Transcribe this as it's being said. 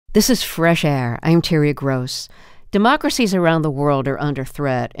This is Fresh Air. I'm Terry Gross. Democracies around the world are under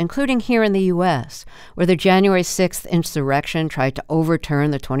threat, including here in the U.S., where the January 6th insurrection tried to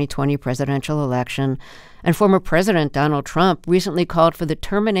overturn the 2020 presidential election, and former President Donald Trump recently called for the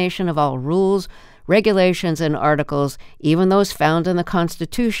termination of all rules, regulations, and articles, even those found in the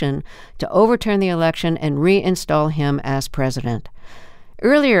Constitution, to overturn the election and reinstall him as president.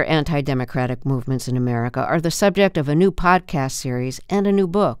 Earlier anti-democratic movements in America are the subject of a new podcast series and a new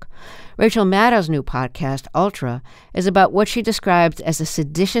book. Rachel Maddow's new podcast, Ultra, is about what she describes as a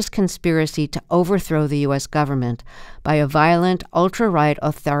seditious conspiracy to overthrow the U.S. government by a violent, ultra-right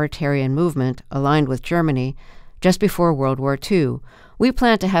authoritarian movement aligned with Germany just before World War II. We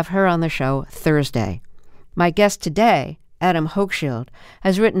plan to have her on the show Thursday. My guest today, Adam Hochschild,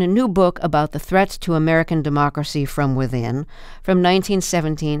 has written a new book about the threats to American democracy from within, from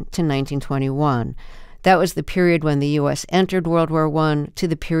 1917 to 1921. That was the period when the U.S. entered World War I to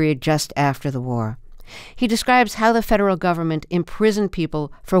the period just after the war. He describes how the federal government imprisoned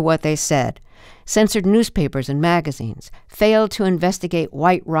people for what they said, censored newspapers and magazines, failed to investigate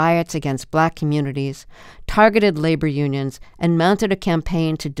white riots against black communities, targeted labor unions, and mounted a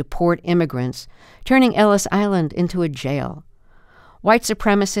campaign to deport immigrants, turning Ellis Island into a jail. White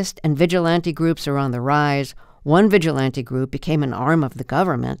supremacist and vigilante groups are on the rise. One vigilante group became an arm of the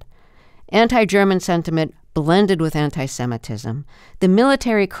government. Anti-German sentiment blended with anti-Semitism. The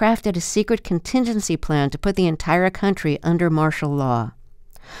military crafted a secret contingency plan to put the entire country under martial law.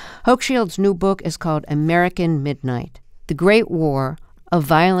 Hochschild's new book is called American Midnight: The Great War, A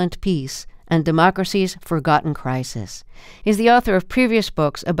Violent Peace, and Democracy's Forgotten Crisis. He's the author of previous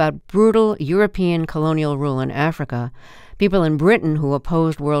books about brutal European colonial rule in Africa, people in Britain who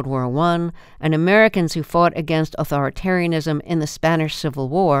opposed World War I, and Americans who fought against authoritarianism in the Spanish Civil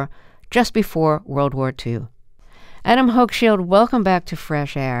War just before World War II. Adam Hochschild, welcome back to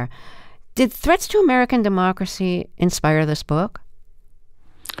Fresh Air. Did threats to American democracy inspire this book?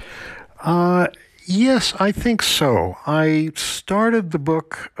 Yes, I think so. I started the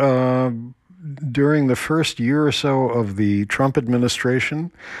book during the first year or so of the Trump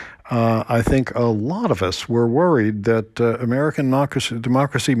administration. I think a lot of us were worried that American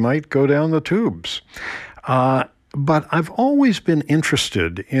democracy might go down the tubes. But I've always been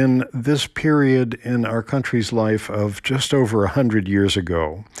interested in this period in our country's life of just over 100 years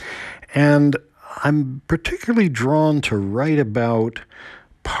ago. And I'm particularly drawn to write about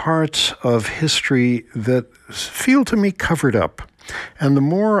parts of history that feel to me covered up. And the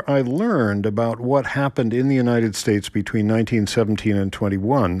more I learned about what happened in the United States between 1917 and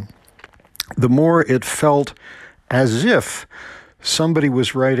 21, the more it felt as if somebody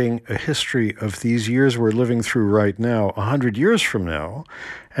was writing a history of these years we're living through right now, 100 years from now,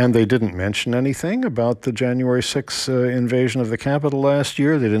 and they didn't mention anything about the January 6th invasion of the Capitol last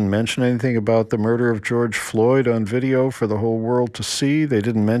year. They didn't mention anything about the murder of George Floyd on video for the whole world to see. They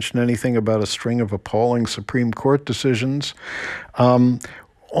didn't mention anything about a string of appalling Supreme Court decisions.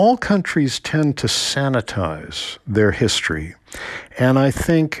 All countries tend to sanitize their history, and I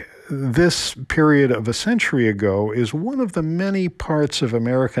think this period of a century ago is one of the many parts of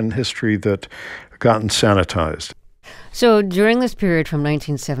American history that gotten sanitized. So during this period from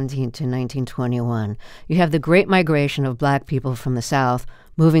 1917 to 1921, you have the great migration of black people from the South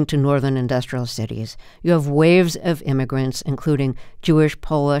moving to northern industrial cities. You have waves of immigrants, including Jewish,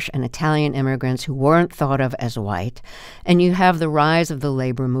 Polish, and Italian immigrants who weren't thought of as white. And you have the rise of the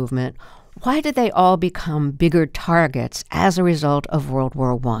labor movement. Why did they all become bigger targets as a result of World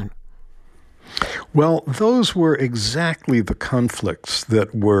War I? Well, those were exactly the conflicts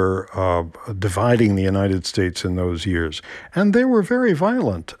that were dividing the United States in those years. And they were very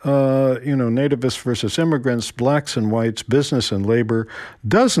violent. Nativists versus immigrants, blacks and whites, business and labor.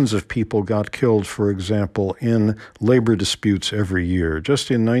 Dozens of people got killed, for example, in labor disputes every year. Just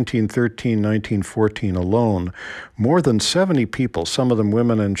in 1913, 1914 alone, more than 70 people, some of them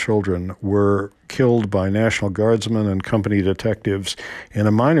women and children, were killed by National Guardsmen and company detectives in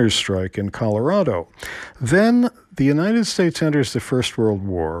a miners' strike in Colorado. Then the United States enters the First World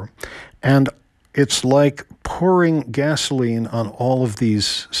War, and it's like pouring gasoline on all of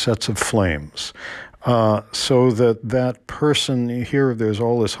these sets of flames. So that person, here there's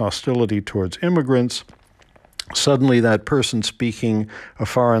all this hostility towards immigrants. Suddenly that person speaking a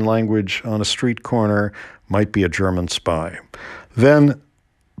foreign language on a street corner might be a German spy. Then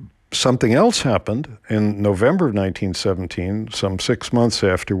Something else happened in November of 1917, some 6 months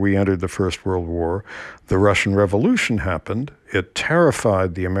after we entered the First World War. The Russian Revolution happened. It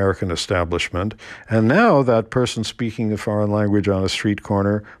terrified the American establishment, and now that person speaking a foreign language on a street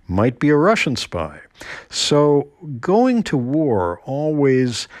corner might be a Russian spy. So going to war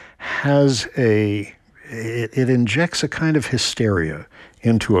always has it injects a kind of hysteria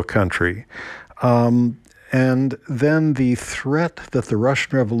into a country. And then the threat that the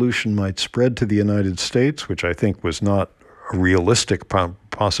Russian Revolution might spread to the United States, which I think was not a realistic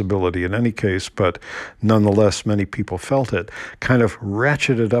possibility in any case, but nonetheless many people felt it, kind of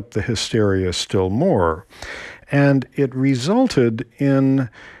ratcheted up the hysteria still more. And it resulted in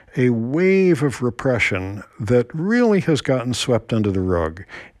a wave of repression that really has gotten swept under the rug.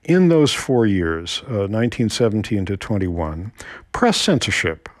 In those 4 years, 1917 to 21, press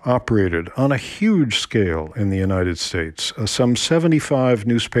censorship operated on a huge scale in the United States. Some 75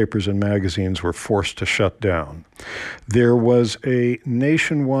 newspapers and magazines were forced to shut down. There was a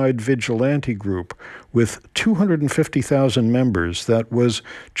nationwide vigilante group with 250,000 members that was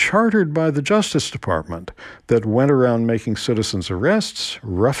chartered by the Justice Department that went around making citizens' arrests,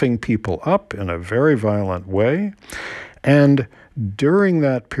 roughing people up in a very violent way. And during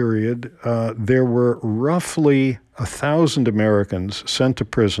that period, there were roughly 1,000 Americans sent to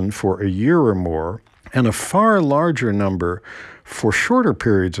prison for a year or more, and a far larger number for shorter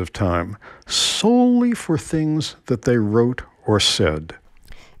periods of time, solely for things that they wrote or said.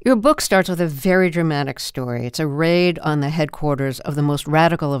 Your book starts with a very dramatic story. It's a raid on the headquarters of the most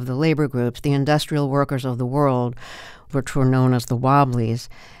radical of the labor groups, the Industrial Workers of the World, which were known as the Wobblies,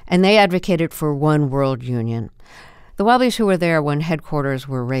 and they advocated for one world union. The Wobblies who were there when headquarters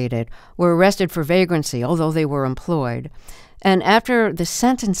were raided were arrested for vagrancy, although they were employed. And after the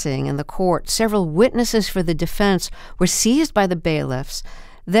sentencing in the court, several witnesses for the defense were seized by the bailiffs.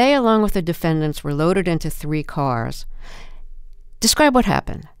 They, along with the defendants, were loaded into 3 cars. Describe what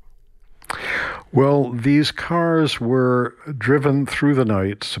happened. Well, these cars were driven through the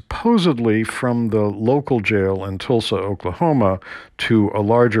night, supposedly from the local jail in Tulsa, Oklahoma, to a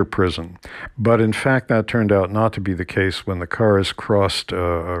larger prison. But in fact, that turned out not to be the case. When the cars crossed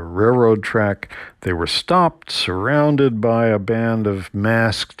a railroad track, they were stopped, surrounded by a band of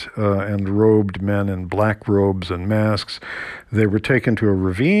masked and robed men in black robes and masks. They were taken to a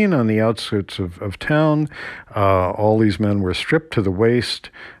ravine on the outskirts of town. All these men were stripped to the waist,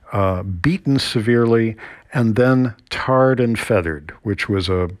 beaten severely, and then tarred and feathered, which was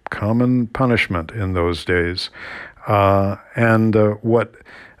a common punishment in those days. And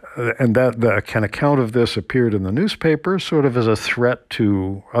that an account of this appeared in the newspaper, sort of as a threat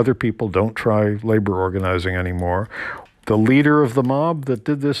to other people: don't try labor organizing anymore. The leader of the mob that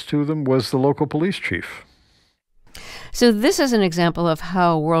did this to them was the local police chief. So this is an example of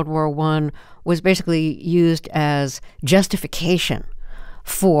how World War I was basically used as justification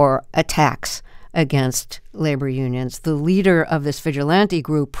for attacks against labor unions. The leader of this vigilante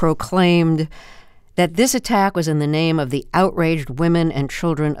group proclaimed that this attack was in the name of the outraged women and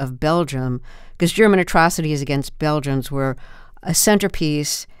children of Belgium, because German atrocities against Belgians were a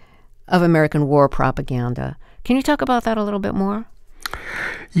centerpiece of American war propaganda. Can you talk about that a little bit more?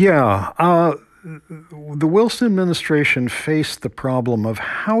 Yeah. The Wilson administration faced the problem of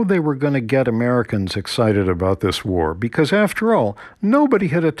how they were going to get Americans excited about this war, because after all, nobody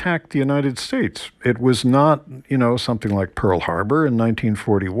had attacked the United States. It was not, something like Pearl Harbor in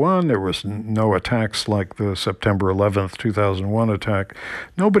 1941. There was no attacks like the September 11th, 2001 attack.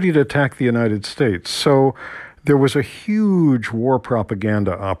 Nobody had attacked the United States. So there was a huge war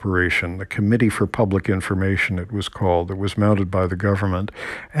propaganda operation, the Committee for Public Information, it was called. It was mounted by the government.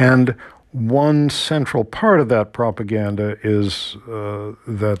 And one central part of that propaganda is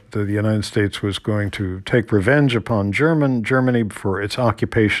that the United States was going to take revenge upon Germany for its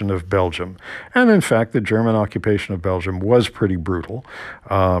occupation of Belgium. And in fact, the German occupation of Belgium was pretty brutal.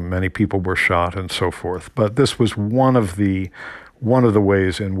 Many people were shot and so forth. But this was one of the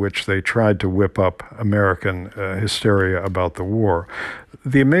ways in which they tried to whip up American hysteria about the war.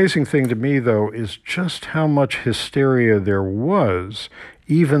 The amazing thing to me, though, is just how much hysteria there was,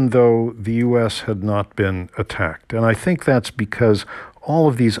 even though the U.S. had not been attacked. And I think that's because all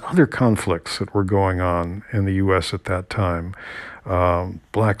of these other conflicts that were going on in the U.S. at that time,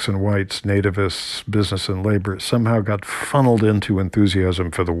 blacks and whites, nativists, business and labor, somehow got funneled into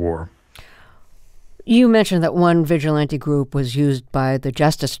enthusiasm for the war. You mentioned that one vigilante group was used by the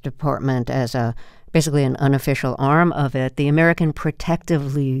Justice Department as basically an unofficial arm of it, the American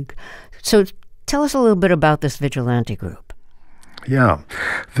Protective League. So tell us a little bit about this vigilante group. Yeah.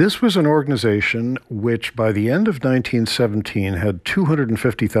 This was an organization which, by the end of 1917, had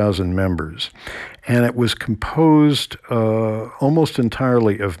 250,000 members, and it was composed almost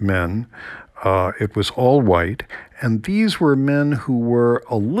entirely of men. It was all white, and these were men who were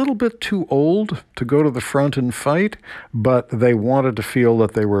a little bit too old to go to the front and fight, but they wanted to feel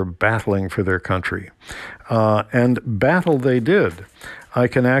that they were battling for their country. And battle they did. I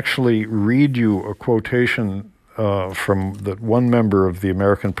can actually read you a quotation from that one member of the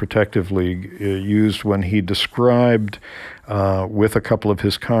American Protective League used when he described, with a couple of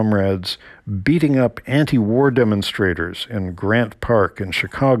his comrades, beating up anti-war demonstrators in Grant Park in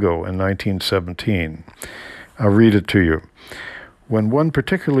Chicago in 1917. I'll read it to you. When one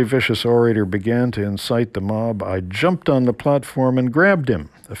particularly vicious orator began to incite the mob, I jumped on the platform and grabbed him.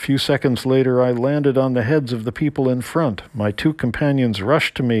 A few seconds later, I landed on the heads of the people in front. My two companions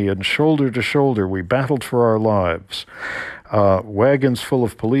rushed to me, and shoulder to shoulder, we battled for our lives. Wagons full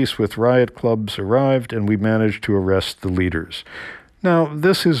of police with riot clubs arrived, and we managed to arrest the leaders. Now,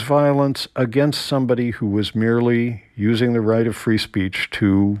 this is violence against somebody who was merely using the right of free speech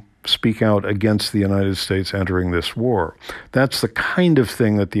to speak out against the United States entering this war. That's the kind of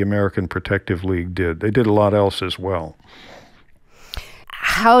thing that the American Protective League did. They did a lot else as well.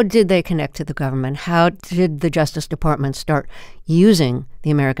 How did they connect to the government? How did the Justice Department start using the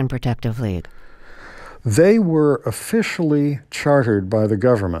American Protective League? They were officially chartered by the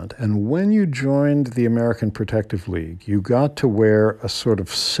government, and when you joined the American Protective League, you got to wear a sort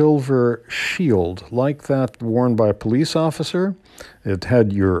of silver shield like that worn by a police officer. It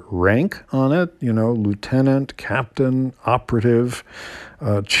had your rank on it, lieutenant, captain, operative,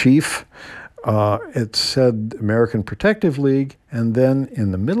 chief. It said American Protective League, and then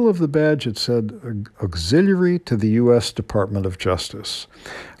in the middle of the badge it said auxiliary to the U.S. Department of Justice.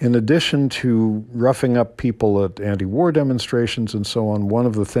 In addition to roughing up people at anti-war demonstrations and so on, one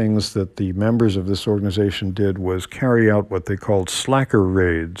of the things that the members of this organization did was carry out what they called slacker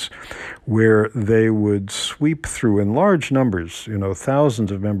raids, where they would sweep through, in large numbers,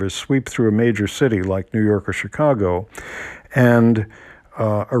 thousands of members, sweep through a major city like New York or Chicago, and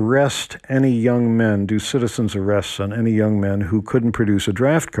arrest any young men, do citizens arrests on any young men who couldn't produce a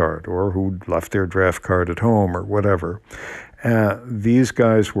draft card or who left their draft card at home or whatever. These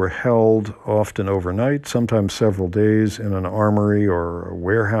guys were held often overnight, sometimes several days, in an armory or a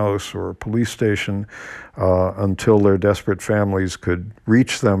warehouse or a police station until their desperate families could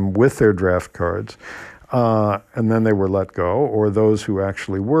reach them with their draft cards. And then they were let go, or those who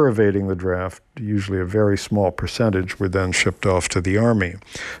actually were evading the draft, usually a very small percentage, were then shipped off to the army.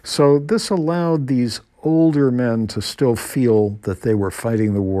 So this allowed these older men to still feel that they were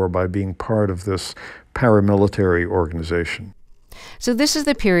fighting the war by being part of this paramilitary organization. So this is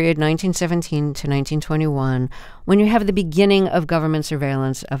the period, 1917 to 1921, when you have the beginning of government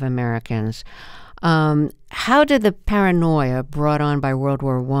surveillance of Americans. How did the paranoia brought on by World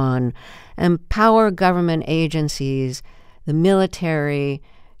War I empower government agencies, the military,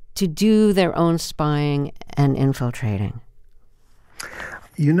 to do their own spying and infiltrating?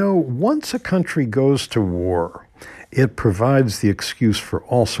 Once a country goes to war, it provides the excuse for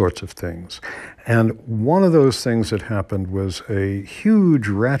all sorts of things. And one of those things that happened was a huge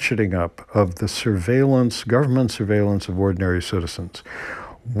ratcheting up of the surveillance, government surveillance of ordinary citizens.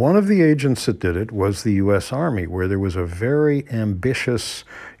 One of the agents that did it was the U.S. Army, where there was a very ambitious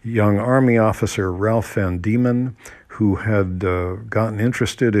young Army officer, Ralph Van Diemen, who had gotten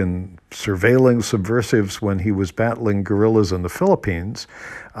interested in surveilling subversives when he was battling guerrillas in the Philippines.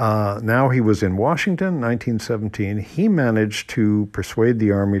 Now he was in Washington, 1917. He managed to persuade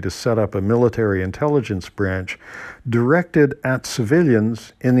the Army to set up a military intelligence branch directed at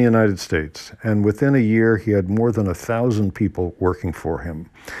civilians in the United States. And within a year, he had more than 1,000 people working for him.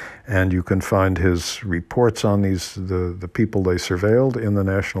 And you can find his reports on the people they surveilled in the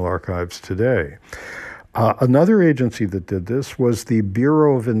National Archives today. Another agency that did this was the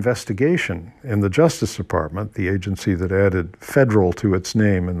Bureau of Investigation in the Justice Department, the agency that added federal to its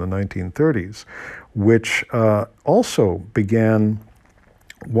name in the 1930s, which also began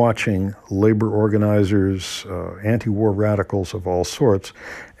watching labor organizers, anti-war radicals of all sorts.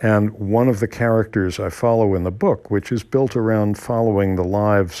 And one of the characters I follow in the book, which is built around following the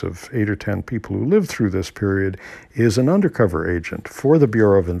lives of 8 or 10 people who lived through this period, is an undercover agent for the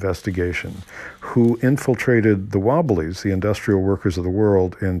Bureau of Investigation who infiltrated the Wobblies, the industrial workers of the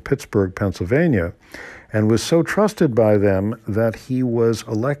world, in Pittsburgh, Pennsylvania, and was so trusted by them that he was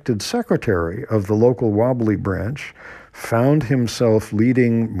elected secretary of the local Wobbly branch found himself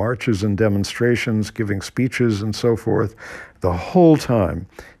leading marches and demonstrations, giving speeches and so forth. The whole time,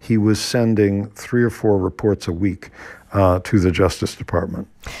 he was sending 3 or 4 reports a week to the Justice Department.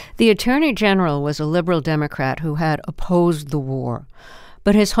 The Attorney General was a liberal Democrat who had opposed the war.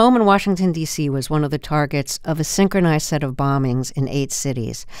 But his home in Washington, D.C. was one of the targets of a synchronized set of bombings in 8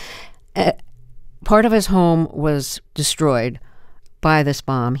 cities. Part of his home was destroyed by this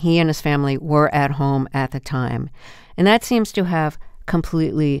bomb. He and his family were at home at the time. And that seems to have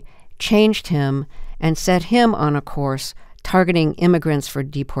completely changed him and set him on a course targeting immigrants for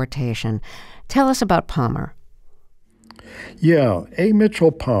deportation. Tell us about Palmer. Yeah, A.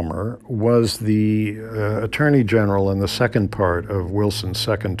 Mitchell Palmer was the Attorney General in the second part of Wilson's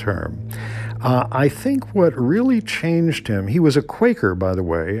second term. I think what really changed him, he was a Quaker, by the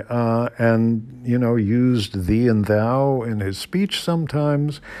way, and, used thee and thou in his speech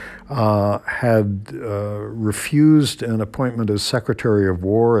sometimes, had refused an appointment as Secretary of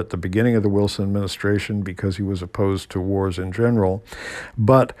War at the beginning of the Wilson administration because he was opposed to wars in general.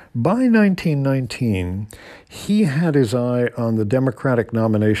 But by 1919, he had his eye on the Democratic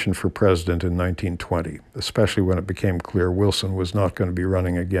nomination for president in 1920, especially when it became clear Wilson was not going to be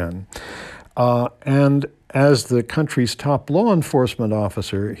running again. And as the country's top law enforcement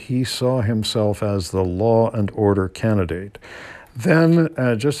officer, he saw himself as the law and order candidate. Then,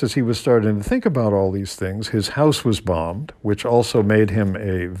 just as he was starting to think about all these things, his house was bombed, which also made him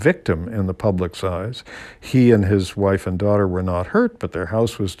a victim in the public's eyes. He and his wife and daughter were not hurt, but their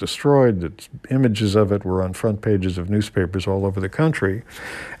house was destroyed. The images of it were on front pages of newspapers all over the country.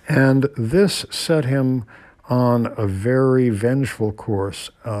 And this set him on a very vengeful course.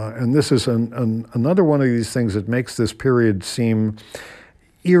 And this is another one of these things that makes this period seem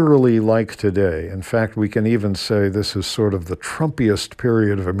eerily like today. In fact, we can even say this is sort of the Trumpiest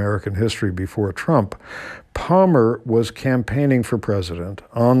period of American history before Trump. Palmer was campaigning for president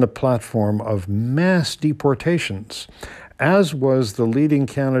on the platform of mass deportations, as was the leading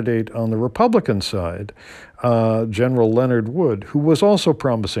candidate on the Republican side, General Leonard Wood, who was also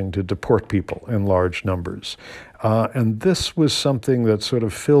promising to deport people in large numbers. And this was something that sort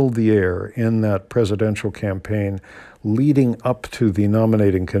of filled the air in that presidential campaign leading up to the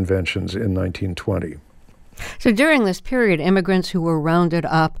nominating conventions in 1920. So during this period, immigrants who were rounded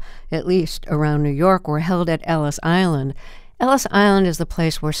up, at least around New York, were held at Ellis Island. Ellis Island is the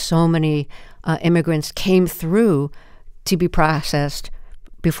place where so many immigrants came through to be processed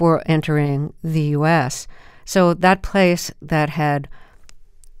before entering the U.S. So that place that had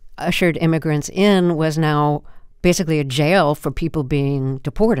ushered immigrants in was now basically a jail for people being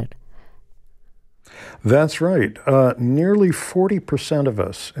deported. That's right. Nearly 40% of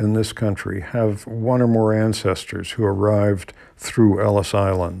us in this country have one or more ancestors who arrived through Ellis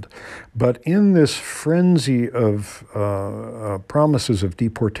Island. But in this frenzy of promises of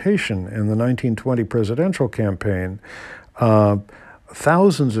deportation in the 1920 presidential campaign,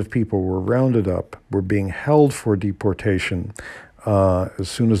 thousands of people were rounded up, were being held for deportation as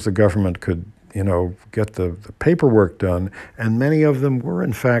soon as the government could, get the paperwork done, and many of them were,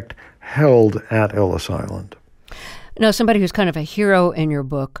 in fact, held at Ellis Island. Now, somebody who's kind of a hero in your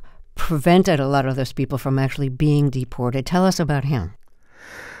book prevented a lot of those people from actually being deported. Tell us about him.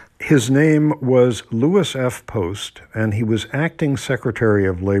 His name was Lewis F. Post, and he was acting Secretary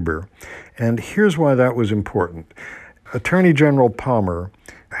of Labor. And here's why that was important. Attorney General Palmer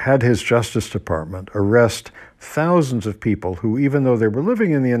had his Justice Department arrest thousands of people who, even though they were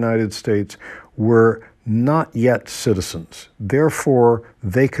living in the United States, were not yet citizens. Therefore,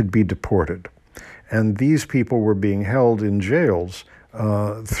 they could be deported. And these people were being held in jails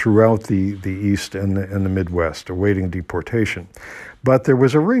throughout the East and the Midwest, awaiting deportation. But there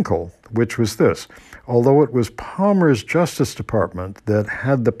was a wrinkle, which was this. Although it was Palmer's Justice Department that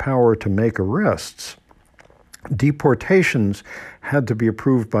had the power to make arrests, deportations had to be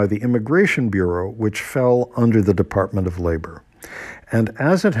approved by the Immigration Bureau, which fell under the Department of Labor. And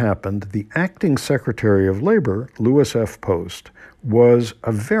as it happened, the acting Secretary of Labor, Lewis F. Post, was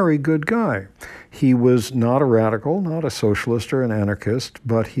a very good guy. He was not a radical, not a socialist or an anarchist,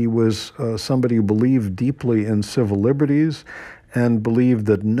 but he was somebody who believed deeply in civil liberties and believed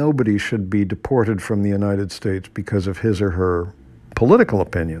that nobody should be deported from the United States because of his or her political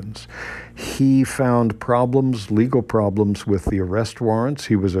opinions. He found problems, legal problems with the arrest warrants.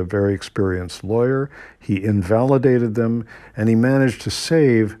 He was a very experienced lawyer. He invalidated them, and he managed to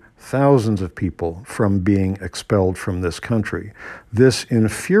save thousands of people from being expelled from this country. This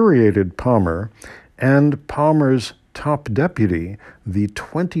infuriated Palmer, and Palmer's top deputy, the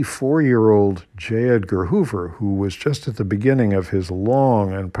 24-year-old J. Edgar Hoover, who was just at the beginning of his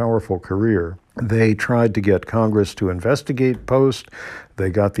long and powerful career, They tried to get Congress to investigate Post.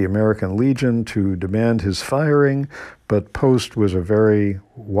 They got the American Legion to demand his firing, but Post was a very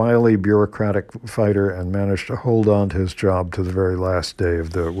wily bureaucratic fighter and managed to hold on to his job to the very last day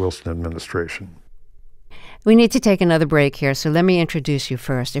of the Wilson administration. We need to take another break here, so let me introduce you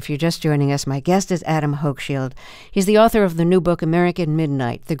first. If you're just joining us, my guest is Adam Hochschild. He's the author of the new book, American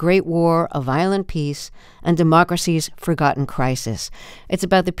Midnight, The Great War, A Violent Peace, and Democracy's Forgotten Crisis. It's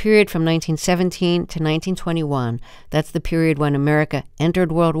about the period from 1917 to 1921. That's the period when America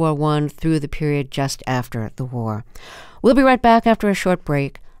entered World War I through the period just after the war. We'll be right back after a short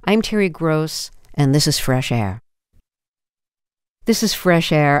break. I'm Terry Gross, and this is Fresh Air. This is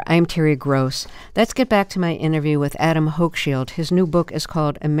Fresh Air. I'm Terry Gross. Let's get back to my interview with Adam Hochschild. His new book is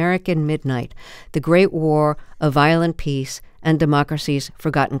called American Midnight, The Great War, A Violent Peace, and Democracy's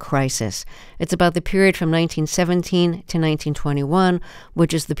Forgotten Crisis. It's about the period from 1917 to 1921,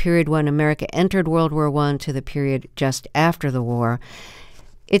 which is the period when America entered World War I to the period just after the war.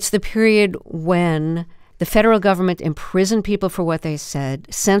 It's the period when the federal government imprisoned people for what they said,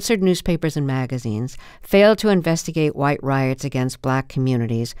 censored newspapers and magazines, failed to investigate white riots against black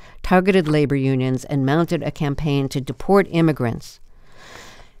communities, targeted labor unions, and mounted a campaign to deport immigrants.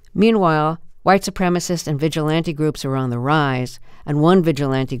 Meanwhile, white supremacist and vigilante groups were on the rise, and one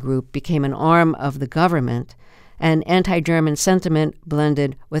vigilante group became an arm of the government, and anti-German sentiment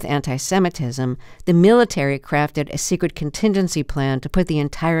blended with anti-Semitism. The military crafted a secret contingency plan to put the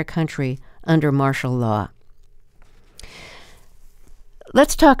entire country under martial law.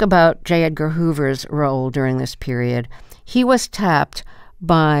 Let's talk about J. Edgar Hoover's role during this period. He was tapped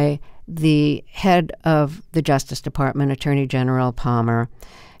by the head of the Justice Department, Attorney General Palmer,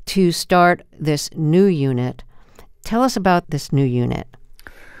 to start this new unit. Tell us about this new unit.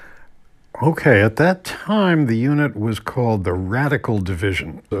 Okay, at that time, the unit was called the Radical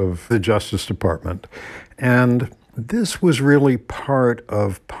Division of the Justice Department, and this was really part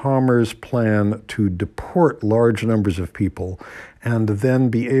of Palmer's plan to deport large numbers of people and then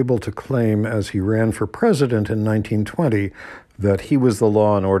be able to claim, as he ran for president in 1920, that he was the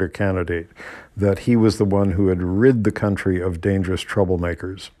law and order candidate, that he was the one who had rid the country of dangerous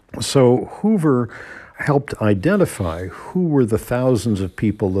troublemakers. So Hoover helped identify who were the thousands of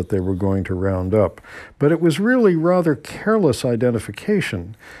people that they were going to round up. But it was really rather careless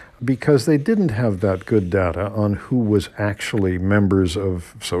identification because they didn't have that good data on who was actually members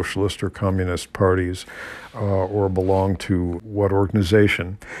of socialist or communist parties or belonged to what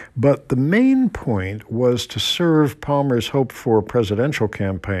organization. But the main point was to serve Palmer's hoped-for presidential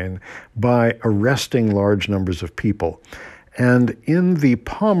campaign by arresting large numbers of people. And in the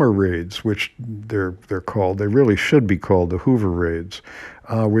Palmer raids, which they're called, they really should be called the Hoover raids,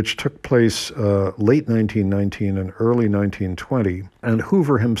 which took place late 1919 and early 1920. And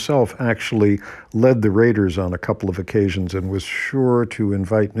Hoover himself actually led the raiders on a couple of occasions and was sure to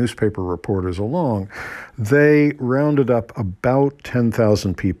invite newspaper reporters along. They rounded up about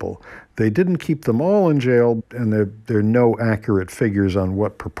 10,000 people. They didn't keep them all in jail, and there are no accurate figures on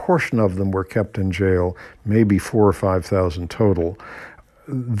what proportion of them were kept in jail, maybe 4,000 or 5,000 total.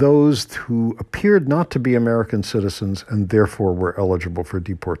 Those who appeared not to be American citizens and therefore were eligible for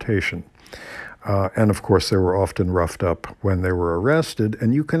deportation. And of course, they were often roughed up when they were arrested,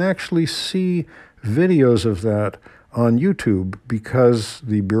 and you can actually see videos of that on YouTube because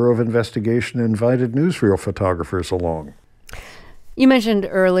the Bureau of Investigation invited newsreel photographers along. You mentioned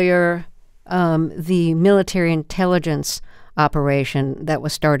earlier the military intelligence operation that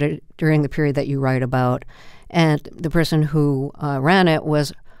was started during the period that you write about, and the person who ran it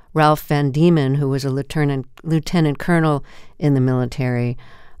was Ralph Van Diemen, who was a lieutenant colonel in the military,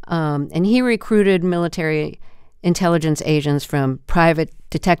 and he recruited military intelligence agents from private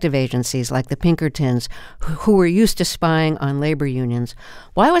detective agencies like the Pinkertons, who were used to spying on labor unions.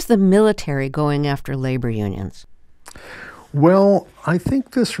 Why was the military going after labor unions? Well, I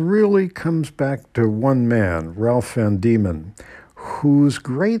think this really comes back to one man, Ralph Van Diemen, whose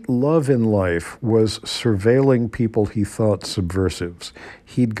great love in life was surveilling people he thought subversives.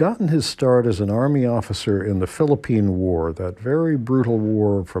 He'd gotten his start as an army officer in the Philippine War, that very brutal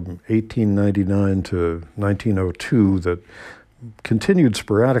war from 1899 to 1902 that continued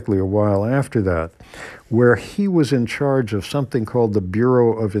sporadically a while after that, where he was in charge of something called the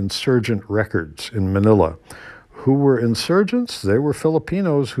Bureau of Insurgent Records in Manila. Who were insurgents? They were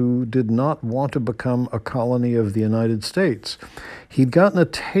Filipinos who did not want to become a colony of the United States. He'd gotten a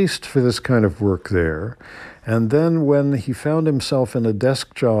taste for this kind of work there, And then when he found himself in a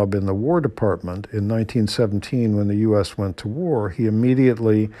desk job in the War Department in 1917, when the U.S. went to war, he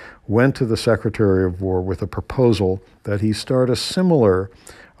immediately went to the Secretary of War with a proposal that he start a similar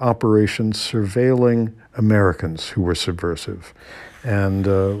operation surveilling Americans who were subversive. And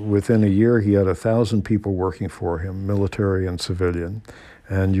within a year, he had 1,000 people working for him, military and civilian.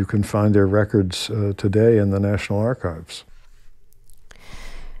 And you can find their records today in the National Archives.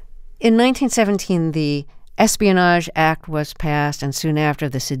 In 1917, the Espionage Act was passed, and soon after,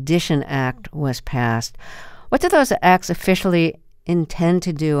 the Sedition Act was passed. What did those acts officially intend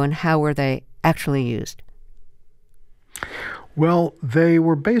to do, and how were they actually used? Well, they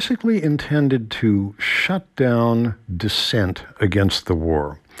were basically intended to shut down dissent against the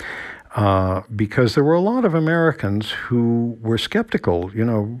war. Because there were a lot of Americans who were skeptical,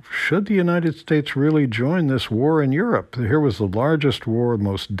 should the United States really join this war in Europe? Here was the largest war, the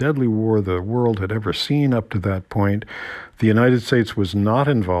most deadly war the world had ever seen up to that point. The United States was not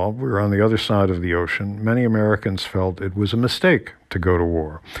involved. We were on the other side of the ocean. Many Americans felt it was a mistake to go to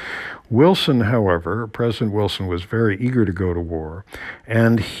war. Wilson, however, President Wilson was very eager to go to war,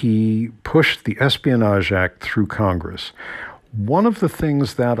 and he pushed the Espionage Act through Congress. One of the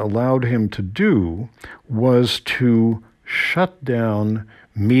things that allowed him to do was to shut down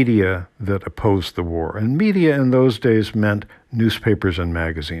media that opposed the war. And media in those days meant newspapers and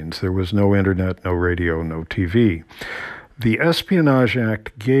magazines. There was no internet, no radio, no TV. The Espionage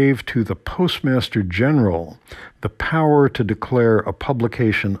Act gave to the Postmaster General the power to declare a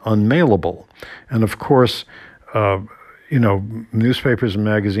publication unmailable. And of course, newspapers and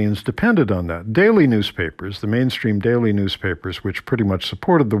magazines depended on that. Daily newspapers, the mainstream daily newspapers, which pretty much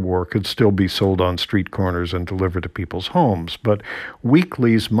supported the war, could still be sold on street corners and delivered to people's homes. But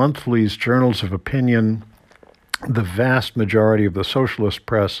weeklies, monthlies, journals of opinion, the vast majority of the socialist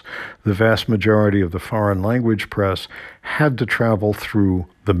press, the vast majority of the foreign language press had to travel through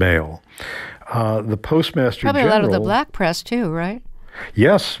the mail. The Postmaster General... Probably a lot of the black press, too, right?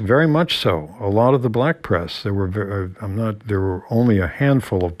 Yes, very much so. A lot of the black press. There were only a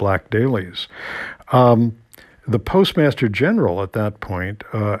handful of black dailies. The Postmaster General at that point,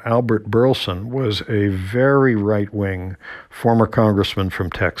 Albert Burleson, was a very right-wing former congressman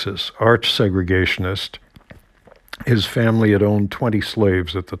from Texas, arch segregationist. His family had owned 20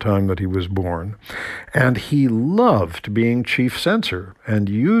 slaves at the time that he was born, and he loved being chief censor and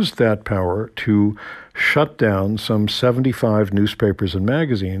used that power to shut down some 75 newspapers and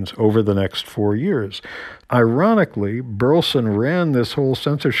magazines over the next 4 years. Ironically, Burleson ran this whole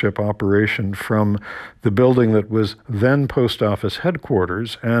censorship operation from the building that was then Post Office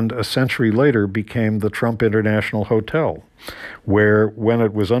headquarters and a century later became the Trump International Hotel, where when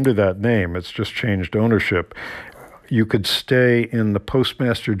it was under that name, it's just changed ownership, you could stay in the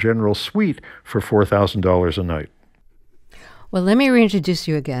Postmaster General suite for $4,000 a night. Well, let me reintroduce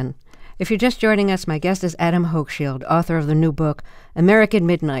you again. If you're just joining us, my guest is Adam Hochschild, author of the new book, American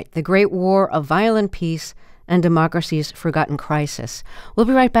Midnight, The Great War of Violent Peace and Democracy's Forgotten Crisis. We'll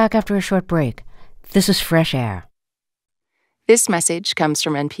be right back after a short break. This is Fresh Air. This message comes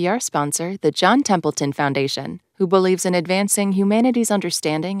from NPR sponsor, the John Templeton Foundation, who believes in advancing humanity's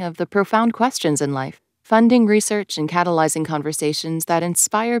understanding of the profound questions in life, funding research and catalyzing conversations that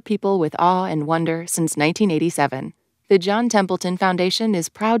inspire people with awe and wonder since 1987. The John Templeton Foundation is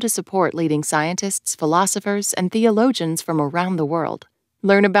proud to support leading scientists, philosophers, and theologians from around the world.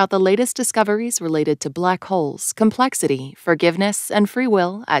 Learn about the latest discoveries related to black holes, complexity, forgiveness, and free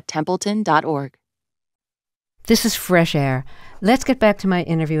will at templeton.org. This is Fresh Air. Let's get back to my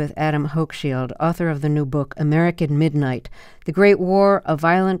interview with Adam Hochschild, author of the new book, American Midnight, The Great War of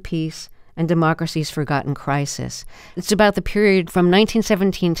Violent Peace and Democracy's Forgotten Crisis. It's about the period from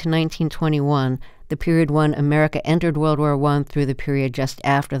 1917 to 1921, the period when America entered World War I through the period just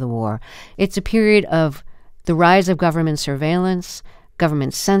after the war. It's a period of the rise of government surveillance,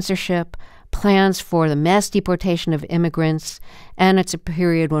 government censorship, plans for the mass deportation of immigrants, and it's a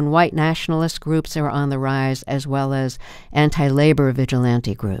period when white nationalist groups are on the rise as well as anti-labor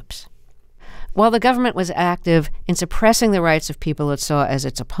vigilante groups. While the government was active in suppressing the rights of people it saw as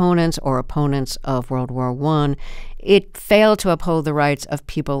its opponents or opponents of World War I, it failed to uphold the rights of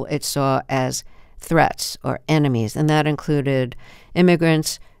people it saw as threats or enemies, and that included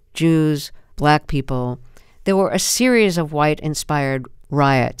immigrants, Jews, black people. There were a series of white-inspired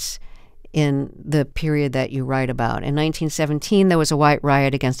riots in the period that you write about. In 1917, there was a white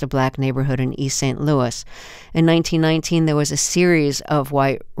riot against a black neighborhood in East St. Louis. In 1919, there was a series of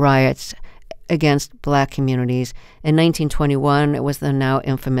white riots against black communities. In 1921, it was the now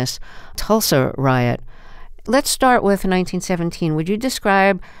infamous Tulsa riot. Let's start with 1917. Would you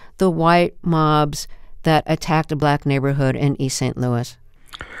describe the white mob's that attacked a black neighborhood in East St. Louis.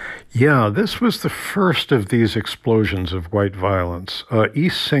 Yeah, this was the first of these explosions of white violence.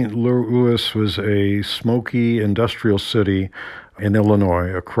 East St. Louis was a smoky industrial city in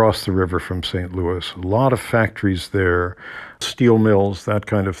Illinois, across the river from St. Louis. A lot of factories there, steel mills, that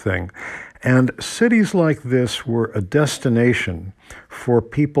kind of thing. And cities like this were a destination for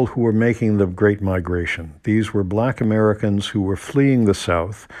people who were making the Great Migration. These were black Americans who were fleeing the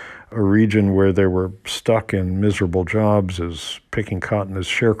South, a region where they were stuck in miserable jobs as picking cotton as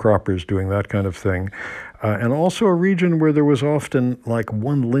sharecroppers, doing that kind of thing. And also a region where there was often like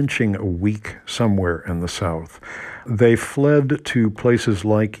one lynching a week somewhere in the South. They fled to places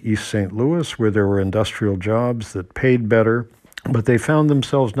like East St. Louis, where there were industrial jobs that paid better, but they found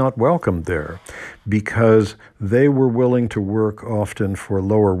themselves not welcomed there because they were willing to work often for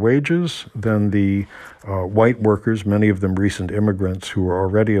lower wages than the white workers, many of them recent immigrants who were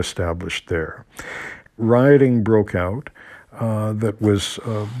already established there. Rioting broke out that was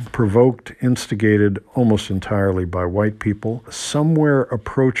provoked, instigated almost entirely by white people. Somewhere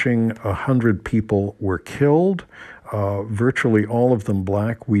approaching 100 people were killed. Virtually all of them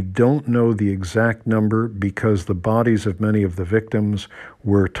black. We don't know the exact number because the bodies of many of the victims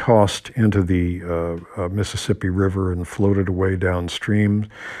were tossed into the Mississippi River and floated away downstream.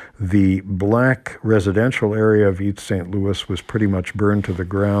 The black residential area of East St. Louis was pretty much burned to the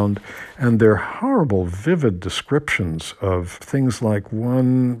ground, and there are horrible, vivid descriptions of things like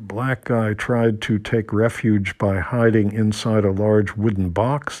one black guy tried to take refuge by hiding inside a large wooden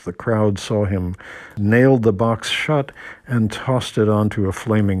box. The crowd saw him, nailed the box shut, and tossed it onto a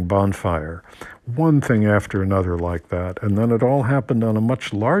flaming bonfire. One thing after another like that, and then it all happened on a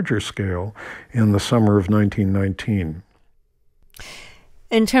much larger scale in the summer of 1919.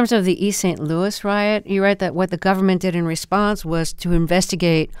 In terms of the East St. Louis riot, you write that what the government did in response was to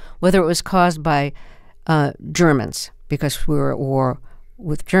investigate whether it was caused by Germans, because we were at war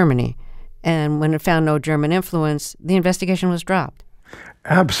with Germany. And when it found no German influence, the investigation was dropped.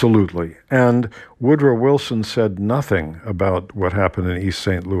 Absolutely. And Woodrow Wilson said nothing about what happened in East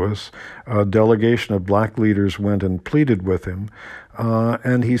St. Louis. A delegation of black leaders went and pleaded with him,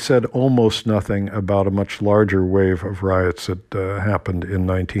 and he said almost nothing about a much larger wave of riots that happened in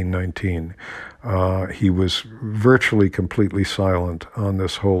 1919. He was virtually completely silent on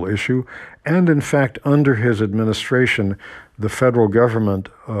this whole issue. And in fact, under his administration, the federal government,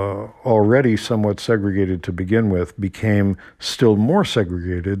 already somewhat segregated to begin with, became still more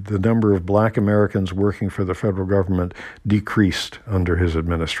segregated. The number of black Americans working for the federal government decreased under his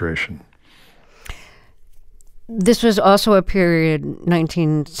administration. This was also a period,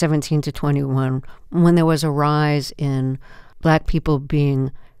 1917 to 21, when there was a rise in black people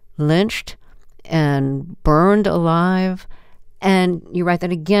being lynched and burned alive. And you write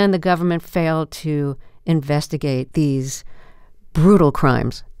that, again, the government failed to investigate these brutal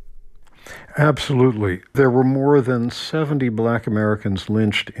crimes. Absolutely. There were more than 70 black Americans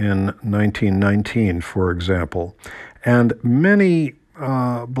lynched in 1919, for example. And many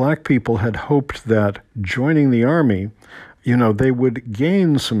black people had hoped that joining the army, they would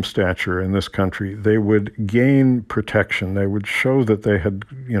gain some stature in this country. They would gain protection. They would show that they had,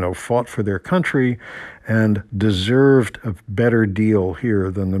 fought for their country and deserved a better deal here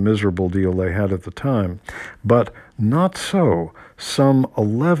than the miserable deal they had at the time. But not so. Some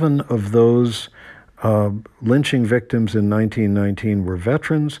 11 of those lynching victims in 1919 were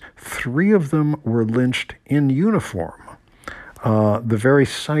veterans. 3 of them were lynched in uniform. The very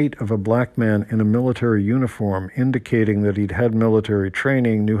sight of a black man in a military uniform indicating that he'd had military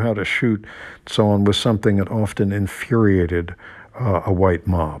training, knew how to shoot, so on, was something that often infuriated a white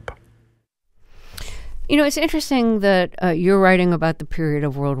mob. It's interesting that you're writing about the period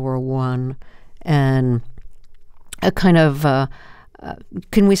of World War I and a kind of,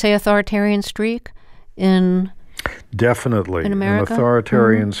 can we say authoritarian streak in Definitely. In America? An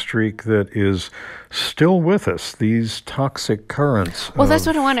authoritarian streak that is still with us, these toxic currents. Well, that's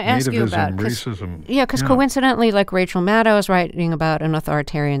what I want to ask you about. Racism. Because coincidentally, like Rachel Maddow is writing about an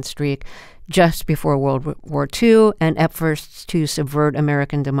authoritarian streak just before World War II and efforts to subvert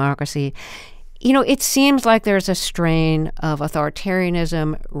American democracy. It seems like there's a strain of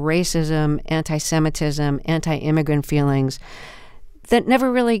authoritarianism, racism, anti-Semitism, anti-immigrant feelings that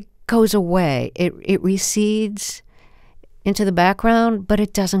never really goes away. It recedes into the background, but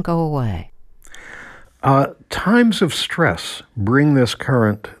it doesn't go away. Times of stress bring this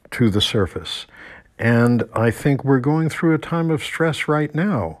current to the surface. And I think we're going through a time of stress right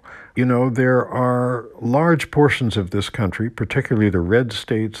now. There are large portions of this country, particularly the red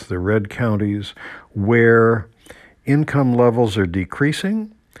states, the red counties, where income levels are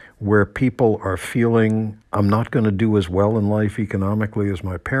decreasing, where people are feeling, I'm not going to do as well in life economically as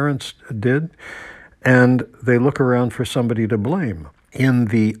my parents did, and they look around for somebody to blame. In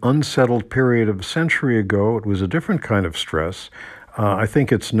the unsettled period of a century ago, it was a different kind of stress. I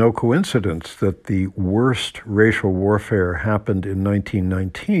think it's no coincidence that the worst racial warfare happened in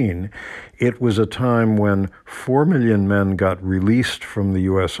 1919. It was a time when 4 million men got released from the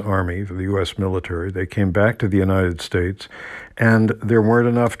U.S. Army, the U.S. military. They came back to the United States, and there weren't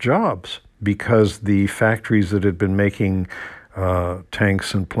enough jobs because the factories that had been making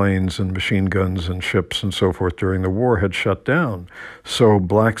tanks and planes and machine guns and ships and so forth during the war had shut down. So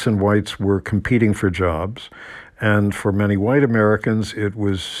blacks and whites were competing for jobs. And for many white Americans, it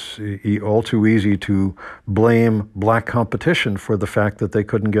was all too easy to blame black competition for the fact that they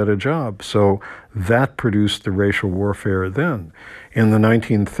couldn't get a job. So that produced the racial warfare then. In the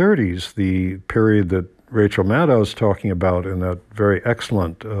 1930s, the period that Rachel Maddow's talking about in that very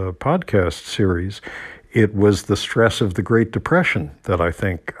excellent podcast series, it was the stress of the Great Depression that I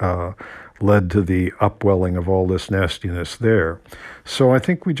think led to the upwelling of all this nastiness there. So I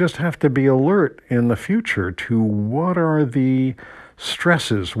think we just have to be alert in the future to what are the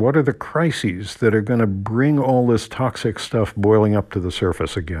stresses, what are the crises that are going to bring all this toxic stuff boiling up to the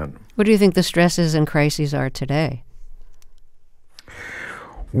surface again. What do you think the stresses and crises are today?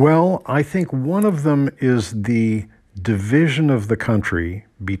 Well, I think one of them is the division of the country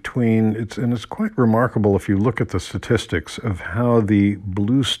between, it's quite remarkable if you look at the statistics of how the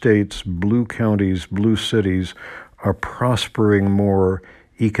blue states, blue counties, blue cities are prospering more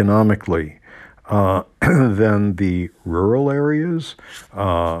economically than the rural areas,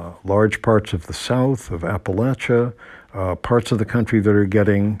 large parts of the South, of Appalachia, parts of the country that are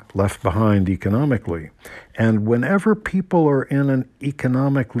getting left behind economically. And whenever people are in an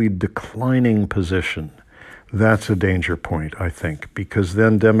economically declining position, that's a danger point, I think, because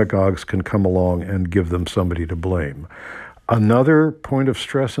then demagogues can come along and give them somebody to blame. Another point of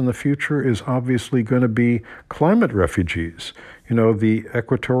stress in the future is obviously going to be climate refugees. You know, the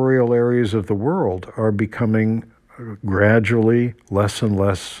equatorial areas of the world are becoming gradually less and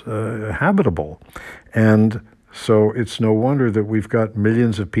less habitable. And so it's no wonder that we've got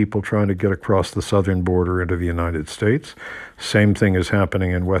millions of people trying to get across the southern border into the United States. Same thing is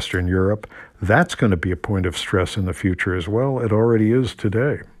happening in Western Europe. That's going to be a point of stress in the future as well. It already is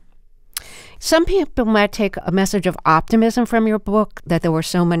today. Some people might take a message of optimism from your book, that there were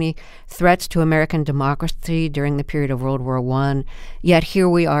so many threats to American democracy during the period of World War I, yet here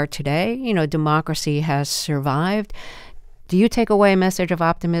we are today. You know, democracy has survived. Do you take away a message of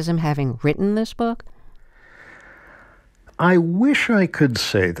optimism having written this book? I wish I could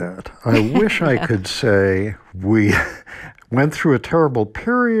say that. I wish I could say we went through a terrible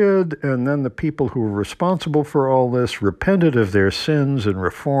period, and then the people who were responsible for all this repented of their sins and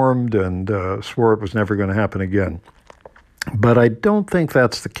reformed and swore it was never going to happen again. But I don't think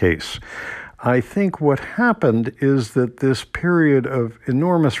that's the case. I think what happened is that this period of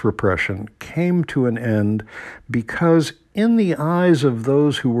enormous repression came to an end because in the eyes of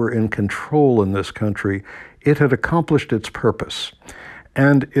those who were in control in this country, it had accomplished its purpose.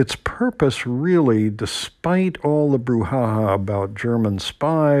 And its purpose really, despite all the brouhaha about German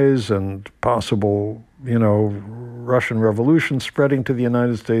spies and possible, Russian Revolution spreading to the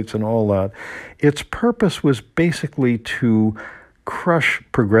United States and all that, its purpose was basically to crush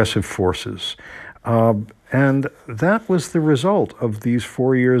progressive forces. And that was the result of these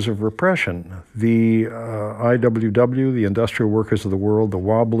 4 years of repression. The IWW, the Industrial Workers of the World, the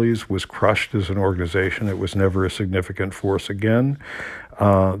Wobblies, was crushed as an organization. It was never a significant force again.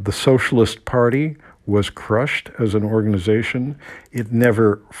 The Socialist Party was crushed as an organization. It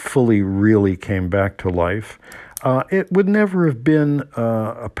never fully really came back to life. It would never have been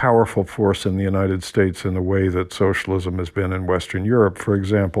a powerful force in the United States in the way that socialism has been in Western Europe, for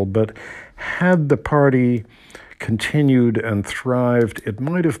example. But had the party continued and thrived, it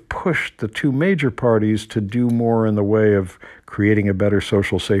might have pushed the two major parties to do more in the way of creating a better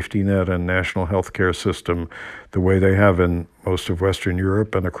social safety net and national health care system the way they have in most of Western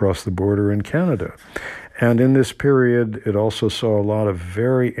Europe and across the border in Canada. And in this period, it also saw a lot of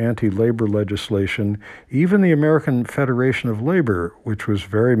very anti-labor legislation. Even the American Federation of Labor, which was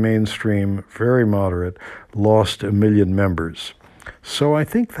very mainstream, very moderate, lost 1 million members. So I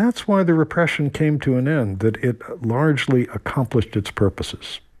think that's why the repression came to an end, that it largely accomplished its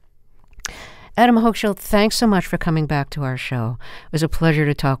purposes. Adam Hochschild, thanks so much for coming back to our show. It was a pleasure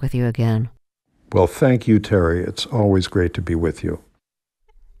to talk with you again. Well, thank you, Terry. It's always great to be with you.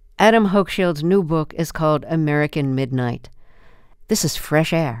 Adam Hochschild's new book is called American Midnight. This is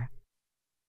Fresh Air.